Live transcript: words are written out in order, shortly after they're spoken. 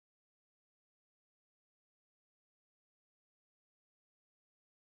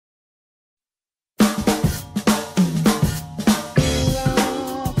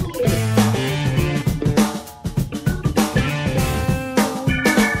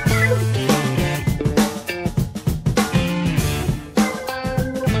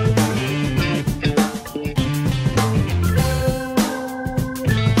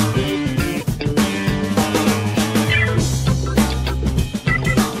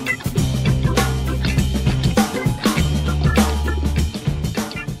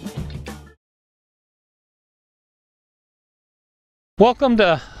Welcome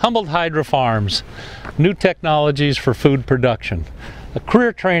to Humboldt Hydro Farms, New Technologies for Food Production, a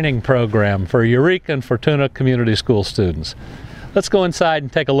career training program for Eureka and Fortuna Community School students. Let's go inside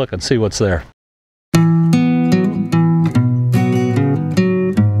and take a look and see what's there.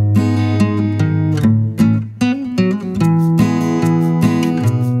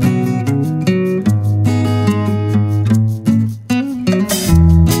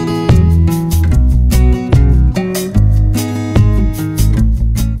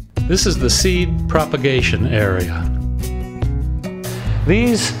 This is the seed propagation area.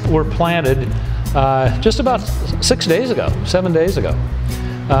 These were planted just about 7 days ago.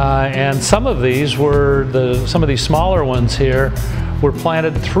 And some of these were, some of these smaller ones here were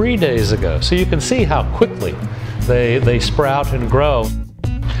planted 3 days ago. So you can see how quickly they sprout and grow.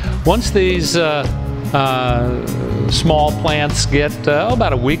 Once these small plants get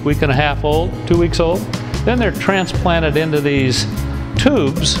about a week and a half old, 2 weeks old, then they're transplanted into these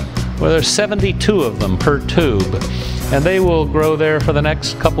tubes. Well, there's 72 of them per tube, and they will grow there for the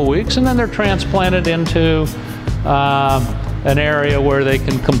next couple weeks, and then they're transplanted into an area where they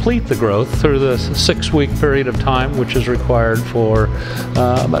can complete the growth through the 6-week period of time, which is required for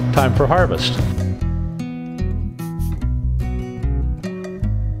time for harvest.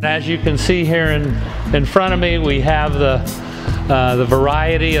 As you can see here in front of me, we have the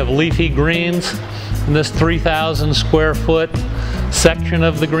variety of leafy greens in this 3,000 square foot section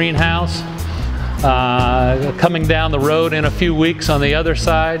of the greenhouse. Coming down the road in a few weeks on the other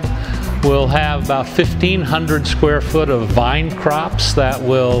side, we'll have about 1,500 square foot of vine crops that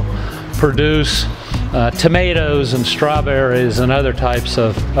will produce tomatoes and strawberries and other types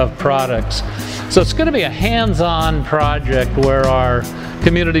of products. So it's going to be a hands-on project where our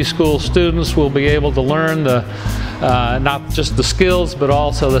community school students will be able to learn not just the skills but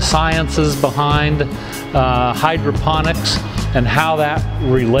also the sciences behind hydroponics and how that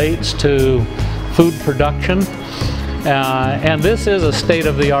relates to food production. And this is a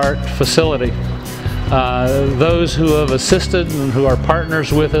state-of-the-art facility. Those who have assisted and who are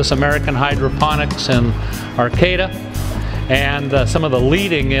partners with us, American Hydroponics in Arcata, and some of the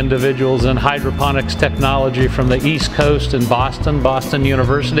leading individuals in hydroponics technology from the East Coast in Boston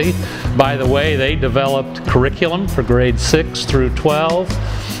University. By the way, they developed curriculum for grades 6 through 12,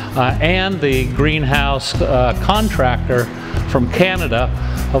 and the greenhouse contractor from Canada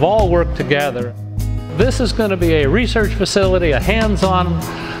have all worked together. This is going to be a research facility, a hands-on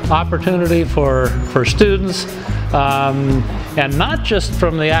opportunity for students, and not just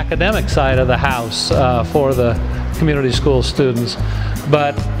from the academic side of the house for the community school students,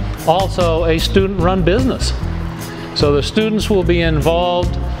 but also a student-run business. So the students will be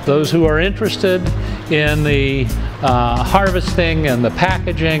involved, those who are interested in the harvesting and the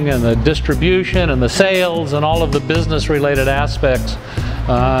packaging and the distribution and the sales and all of the business-related aspects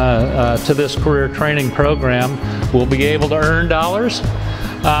to this career training program will be able to earn dollars,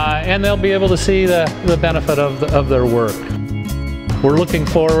 and they'll be able to see the benefit of their work. We're looking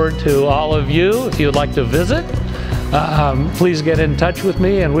forward to all of you. If you'd like to visit, please get in touch with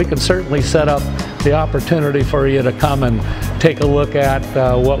me, and we can certainly set up the opportunity for you to come and take a look at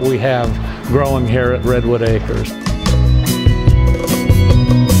what we have growing here at Redwood Acres.